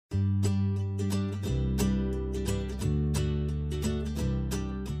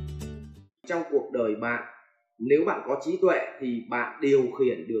trong cuộc đời bạn. Nếu bạn có trí tuệ thì bạn điều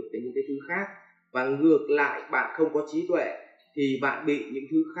khiển được đến những cái thứ khác, và ngược lại bạn không có trí tuệ thì bạn bị những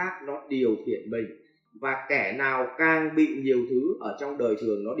thứ khác nó điều khiển mình. Và kẻ nào càng bị nhiều thứ ở trong đời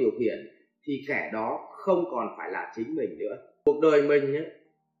thường nó điều khiển thì kẻ đó không còn phải là chính mình nữa. Cuộc đời mình ấy,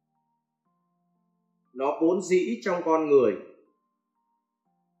 nó vốn dĩ trong con người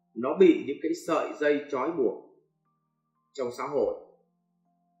nó bị những cái sợi dây trói buộc trong xã hội.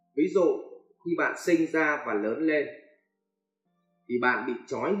 Ví dụ khi bạn sinh ra và lớn lên thì bạn bị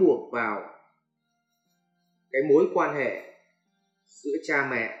trói buộc vào cái mối quan hệ giữa cha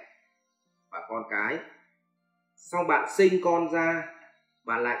mẹ và con cái. Sau bạn sinh con ra,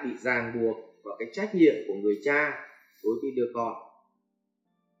 bạn lại bị ràng buộc vào cái trách nhiệm của người cha đối với đứa con.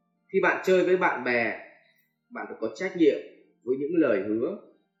 Khi bạn chơi với bạn bè, bạn phải có trách nhiệm với những lời hứa,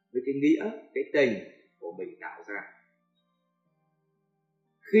 với cái nghĩa, cái tình của mình tạo ra.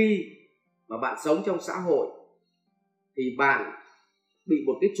 Khi mà bạn sống trong xã hội thì bạn bị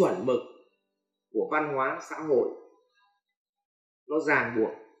một cái chuẩn mực của văn hóa xã hội nó ràng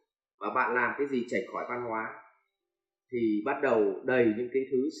buộc, và bạn làm cái gì chệch khỏi văn hóa thì bắt đầu đầy những cái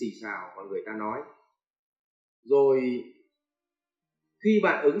thứ xì xào và người ta nói. Rồi khi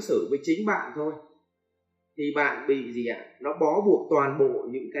bạn ứng xử với chính bạn thôi thì bạn bị gì ạ? Nó bó buộc toàn bộ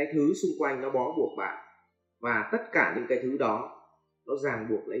những cái thứ xung quanh, nó bó buộc bạn, và tất cả những cái thứ đó nó ràng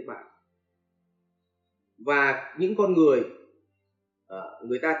buộc lấy bạn. Và những con người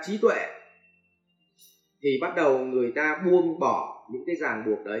người ta trí tuệ thì bắt đầu người ta buông bỏ những cái ràng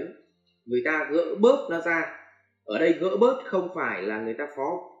buộc đấy, người ta gỡ bớt nó ra. Ở đây gỡ bớt không phải là người ta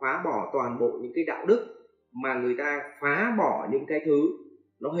phá bỏ toàn bộ những cái đạo đức, mà người ta phá bỏ những cái thứ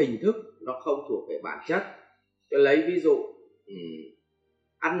nó hình thức, nó không thuộc về bản chất. Tôi lấy ví dụ,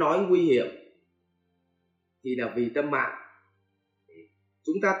 ăn nói nguy hiểm thì là vì tâm mạng.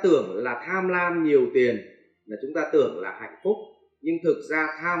 Chúng ta tưởng là tham lam nhiều tiền là chúng ta tưởng là hạnh phúc, nhưng thực ra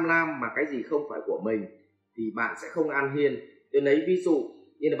tham lam mà cái gì không phải của mình thì bạn sẽ không an yên. Tôi lấy ví dụ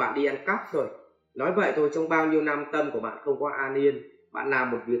như là bạn đi ăn cắp thôi. Nói vậy thôi, trong bao nhiêu năm tâm của bạn không có an yên. Bạn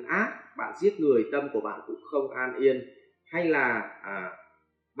làm một việc ác, bạn giết người, tâm của bạn cũng không an yên. Hay là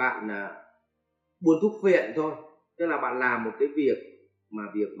bạn buôn thuốc phiện thôi, tức là bạn làm một cái việc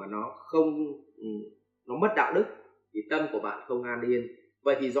mà nó không, nó mất đạo đức thì tâm của bạn không an yên.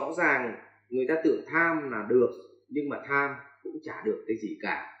 Vậy thì rõ ràng người ta tưởng tham là được, nhưng mà tham cũng chả được cái gì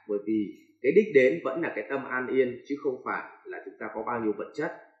cả, bởi vì cái đích đến vẫn là cái tâm an yên, chứ không phải là chúng ta có bao nhiêu vật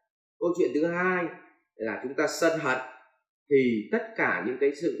chất. Câu chuyện thứ hai là chúng ta sân hận, thì tất cả những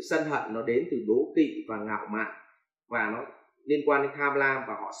cái sự sân hận nó đến từ đố kỵ và ngạo mạn, và nó liên quan đến tham lam,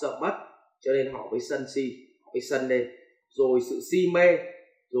 và họ sợ mất cho nên họ mới sân si, họ mới sân lên. Rồi sự si mê,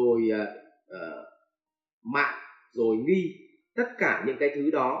 rồi mạn, rồi nghi, tất cả những cái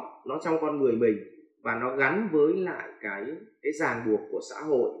thứ đó nó trong con người mình, và nó gắn với lại cái ràng buộc của xã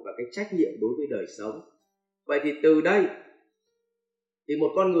hội và cái trách nhiệm đối với đời sống. Vậy thì từ đây thì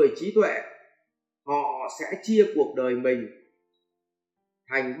một con người trí tuệ họ sẽ chia cuộc đời mình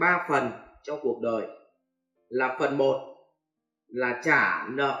thành 3 phần trong cuộc đời. Là phần 1 là trả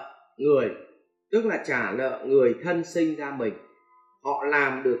nợ người, tức là trả nợ người thân sinh ra mình. Họ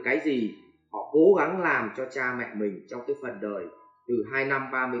làm được cái gì, họ cố gắng làm cho cha mẹ mình trong cái phần đời từ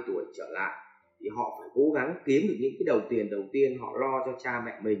 25, 30 tuổi trở lại, thì họ phải cố gắng kiếm được những cái đồng tiền đầu tiên họ lo cho cha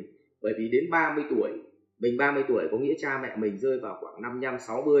mẹ mình. Bởi vì đến 30 tuổi, mình 30 tuổi có nghĩa cha mẹ mình rơi vào khoảng 55,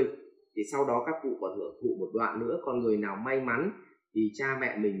 60, thì sau đó các cụ còn hưởng thụ một đoạn nữa. Còn người nào may mắn thì cha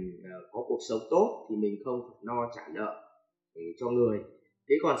mẹ mình có cuộc sống tốt thì mình không phải lo trả nợ cho người.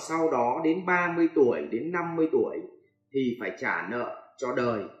 Thế còn sau đó đến 30 tuổi, đến 50 tuổi thì phải trả nợ cho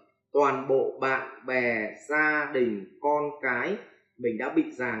đời. Toàn bộ bạn bè, gia đình, con cái mình đã bị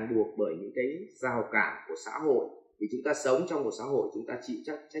ràng buộc bởi những cái rào cản của xã hội. Vì chúng ta sống trong một xã hội, chúng ta chịu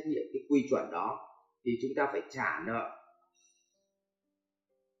trách nhiệm cái quy chuẩn đó, thì chúng ta phải trả nợ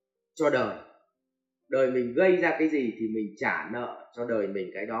cho đời. Đời mình gây ra cái gì thì mình trả nợ cho đời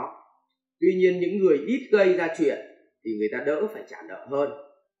mình cái đó. Tuy nhiên những người ít gây ra chuyện thì người ta đỡ phải trả nợ hơn.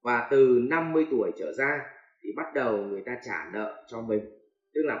 Và từ 50 tuổi trở ra thì bắt đầu người ta trả nợ cho mình,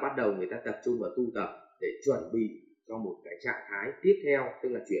 tức là bắt đầu người ta tập trung vào tu tập để chuẩn bị cho một cái trạng thái tiếp theo, tức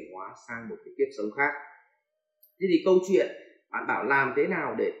là chuyển hóa sang một cái kiếp sống khác. Thế thì câu chuyện bạn bảo làm thế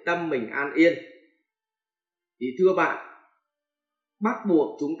nào để tâm mình an yên, thì thưa bạn, bắt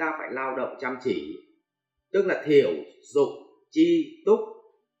buộc chúng ta phải lao động chăm chỉ, tức là thiểu dục chi túc.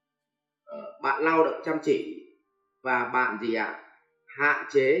 Bạn lao động chăm chỉ và bạn hạn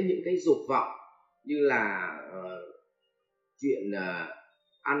chế những cái dục vọng như là chuyện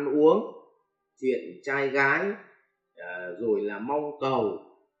ăn uống, chuyện trai gái, rồi là mong cầu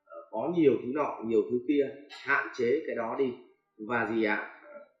có nhiều thứ nọ nhiều thứ kia, hạn chế cái đó đi. Và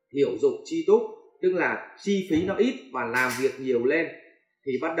hiểu dục chi túc, tức là chi phí nó ít và làm việc nhiều lên,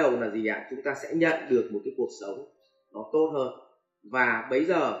 thì bắt đầu là chúng ta sẽ nhận được một cái cuộc sống nó tốt hơn. Và bấy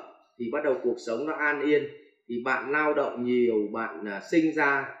giờ thì bắt đầu cuộc sống nó an yên, thì bạn lao động nhiều, bạn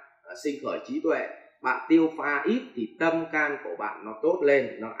sinh khởi trí tuệ, bạn tiêu pha ít thì tâm can của bạn nó tốt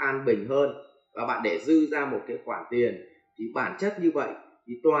lên, nó an bình hơn, và bạn để dư ra một cái khoản tiền. Thì bản chất như vậy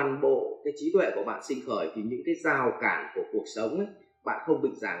thì toàn bộ cái trí tuệ của bạn sinh khởi, thì những cái rào cản của cuộc sống ấy, bạn không bị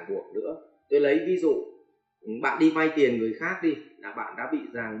ràng buộc nữa. Tôi lấy ví dụ, bạn đi vay tiền người khác đi, là bạn đã bị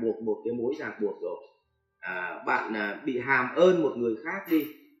ràng buộc một cái mối ràng buộc rồi. Bạn bị hàm ơn một người khác đi,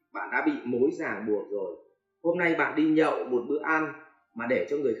 bạn đã bị mối ràng buộc rồi. Hôm nay bạn đi nhậu một bữa ăn mà để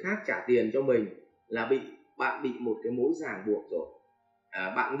cho người khác trả tiền cho mình, là bạn bị một cái mối ràng buộc rồi.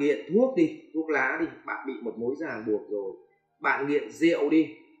 Bạn nghiện thuốc đi, thuốc lá đi, bạn bị một mối ràng buộc rồi. Bạn nghiện rượu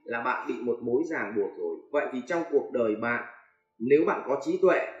đi, là bạn bị một mối ràng buộc rồi. Vậy thì trong cuộc đời bạn, nếu bạn có trí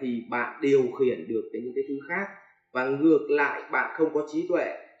tuệ thì bạn điều khiển được những cái thứ khác, và ngược lại bạn không có trí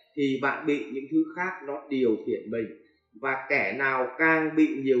tuệ thì bạn bị những thứ khác nó điều khiển mình. Và kẻ nào càng bị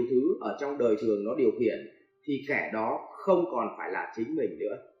nhiều thứ ở trong đời thường nó điều khiển thì kẻ đó không còn phải là chính mình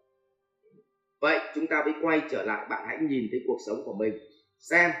nữa. Vậy chúng ta mới quay trở lại, bạn hãy nhìn thấy cuộc sống của mình,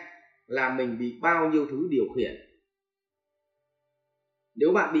 xem là mình bị bao nhiêu thứ điều khiển.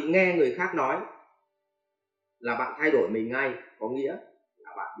 Nếu bạn bị nghe người khác nói là bạn thay đổi mình ngay, có nghĩa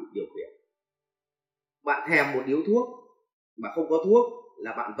là bạn bị điều khiển. Bạn thèm một điếu thuốc mà không có thuốc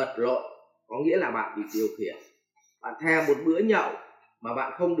là bạn vật lộn, có nghĩa là bạn bị điều khiển. Bạn thèm một bữa nhậu mà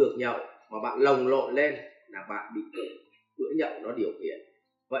bạn không được nhậu, mà bạn lồng lộn lên, là bạn bị bữa nhậu nó điều khiển.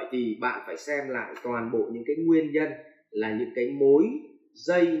 Vậy thì bạn phải xem lại toàn bộ những cái nguyên nhân, là những cái mối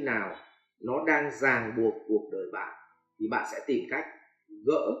dây nào nó đang ràng buộc cuộc đời bạn, thì bạn sẽ tìm cách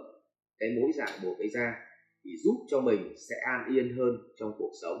gỡ cái mối ràng buộc ấy ra, thì giúp cho mình sẽ an yên hơn trong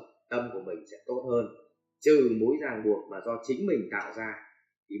cuộc sống, tâm của mình sẽ tốt hơn. Trừ mối ràng buộc mà do chính mình tạo ra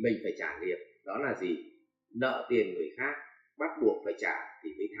thì mình phải trả nghiệp. Đó là gì? Nợ tiền người khác bắt buộc phải trả thì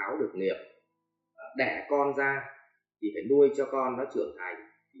mới tháo được nghiệp. Đẻ con ra thì phải nuôi cho con nó trưởng thành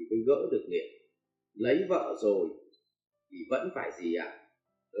thì mới gỡ được nghiệp. Lấy vợ rồi thì vẫn phải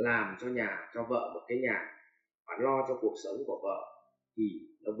làm cho cho vợ một cái nhà và lo cho cuộc sống của vợ, thì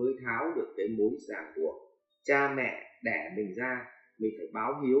nó mới tháo được cái mối ràng buộc. Cha mẹ đẻ mình ra, mình phải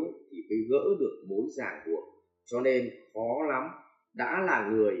báo hiếu thì mới gỡ được mối ràng buộc. Cho nên khó lắm, đã là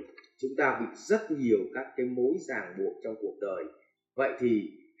người chúng ta bị rất nhiều các cái mối ràng buộc trong cuộc đời. Vậy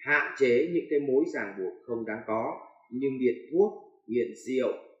thì hạn chế những cái mối ràng buộc không đáng có, như nghiện thuốc, nghiện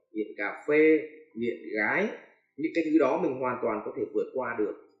rượu, nghiện cà phê, nghiện gái. Những cái thứ đó mình hoàn toàn có thể vượt qua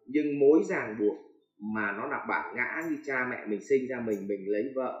được. Nhưng mối ràng buộc mà nó là bản ngã, như cha mẹ mình sinh ra mình lấy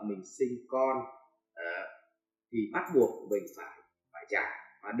vợ, mình sinh con, thì bắt buộc mình phải trả,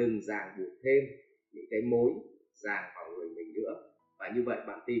 và đừng ràng buộc thêm những cái mối ràng vào người mình nữa. Và như vậy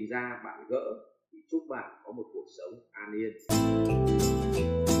bạn tìm ra, bạn gỡ, thì chúc bạn có một cuộc sống an yên.